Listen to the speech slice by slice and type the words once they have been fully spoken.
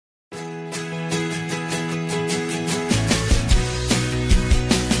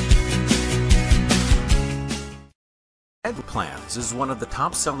Plans is one of the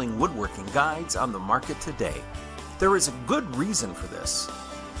top-selling woodworking guides on the market today. There is a good reason for this.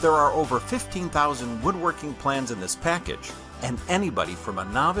 There are over 15,000 woodworking plans in this package, and anybody from a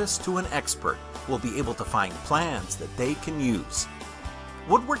novice to an expert will be able to find plans that they can use.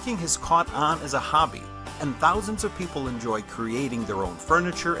 Woodworking has caught on as a hobby, and thousands of people enjoy creating their own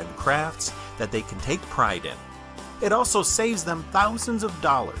furniture and crafts that they can take pride in. It also saves them thousands of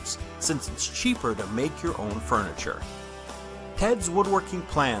dollars, since it's cheaper to make your own furniture. Ted's Woodworking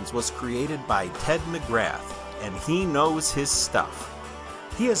Plans was created by Ted McGrath, and he knows his stuff.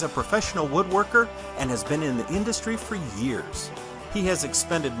 He is a professional woodworker and has been in the industry for years. He has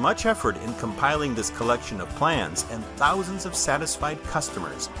expended much effort in compiling this collection of plans, and thousands of satisfied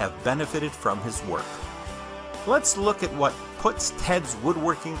customers have benefited from his work. Let's look at what puts Ted's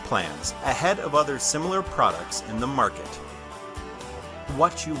Woodworking Plans ahead of other similar products in the market.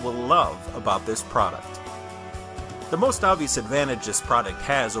 What you will love about this product. The most obvious advantage this product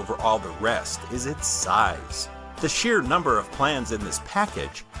has over all the rest is its size. The sheer number of plans in this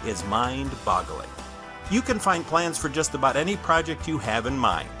package is mind-boggling. You can find plans for just about any project you have in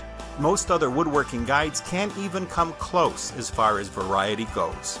mind. Most other woodworking guides can't even come close as far as variety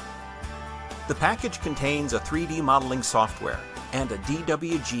goes. The package contains a 3D modeling software and a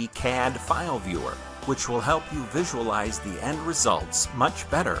DWG CAD file viewer, which will help you visualize the end results much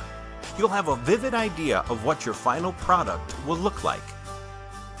better. You'll have a vivid idea of what your final product will look like.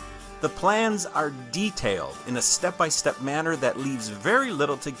 The plans are detailed in a step-by-step manner that leaves very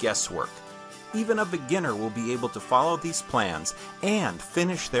little to guesswork. Even a beginner will be able to follow these plans and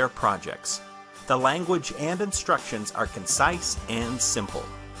finish their projects. The language and instructions are concise and simple.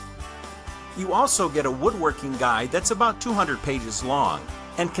 You also get a woodworking guide that's about 200 pages long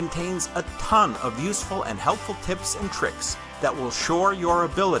and contains a ton of useful and helpful tips and tricks that will shore your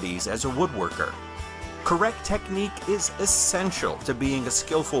abilities as a woodworker. Correct technique is essential to being a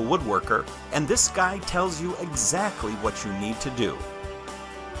skillful woodworker, and this guide tells you exactly what you need to do.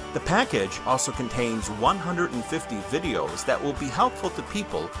 The package also contains 150 videos that will be helpful to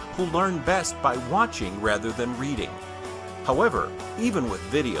people who learn best by watching rather than reading. However, even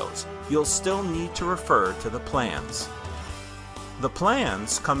with videos, you'll still need to refer to the plans. The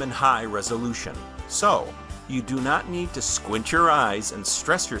plans come in high resolution, so you do not need to squint your eyes and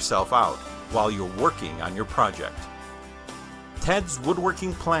stress yourself out while you're working on your project. Ted's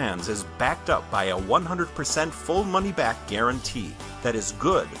Woodworking Plans is backed up by a 100% full money-back guarantee that is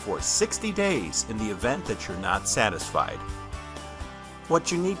good for 60 days in the event that you're not satisfied. What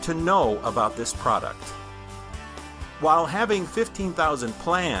you need to know about this product. While having 15,000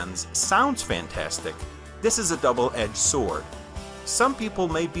 plans sounds fantastic, this is a double-edged sword. Some people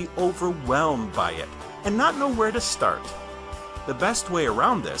may be overwhelmed by it and not know where to start. The best way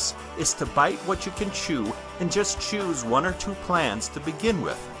around this is to bite what you can chew and just choose 1 or 2 plans to begin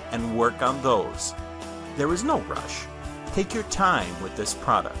with and work on those. There is no rush. Take your time with this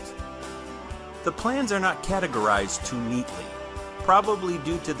product. The plans are not categorized too neatly, probably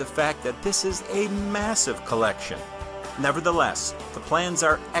due to the fact that this is a massive collection. Nevertheless, the plans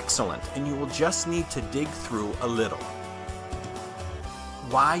are excellent and you will just need to dig through a little.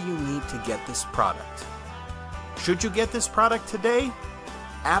 Why you need to get this product. Should you get this product today?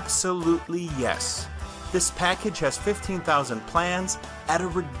 Absolutely yes. This package has 15,000 plans at a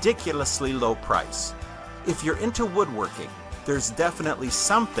ridiculously low price. If you're into woodworking, there's definitely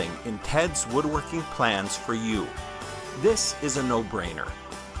something in Ted's Woodworking Plans for you. This is a no-brainer.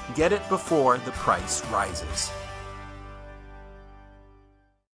 Get it before the price rises.